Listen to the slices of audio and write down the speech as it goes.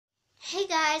Hey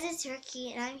guys, it's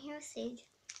Ricky and I'm here with Sage.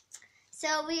 So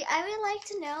I would like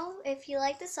to know if you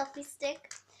like the selfie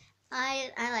stick.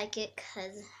 I like it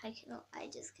because I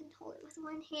just can hold it with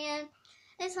one hand.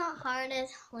 It's not hard as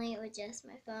holding it with just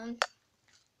my phone.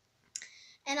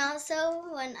 And also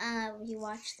when you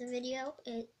watch the video,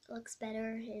 it looks better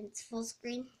and it's full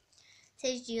screen.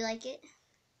 Sage, do you like it?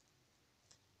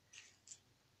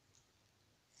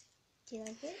 Do you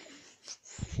like it?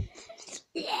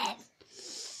 Yes.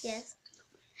 Yes.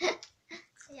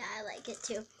 Yeah, I like it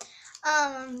too.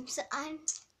 So I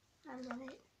love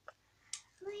it.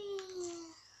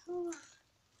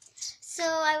 So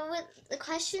the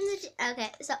question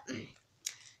okay, so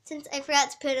since I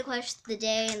forgot to put a question of the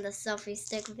day in the selfie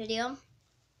stick video,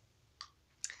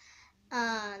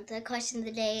 the question of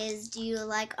the day is, do you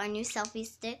like our new selfie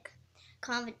stick?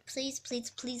 Comment, please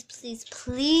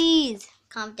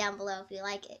comment down below if you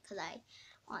like it, because I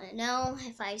want to know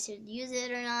if I should use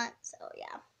it or not. So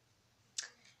yeah.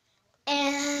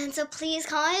 And so please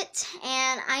comment,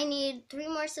 and I need 3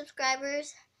 more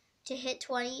subscribers to hit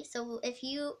 20. So if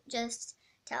you just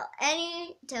tell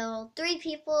 3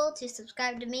 people to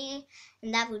subscribe to me,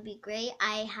 and that would be great.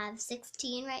 I have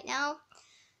 16 right now.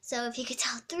 So if you could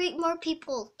tell 3 more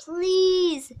people,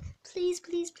 please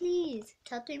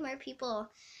tell 3 more people,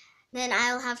 then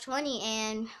I'll have 20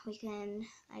 and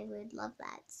I would love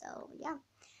that. So yeah.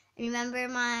 And remember,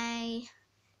 my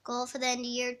goal for the end of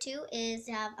year 2 is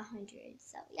to have 100.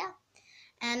 So yeah.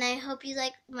 And I hope you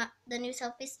like the new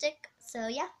selfie stick. So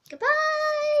yeah,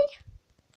 goodbye!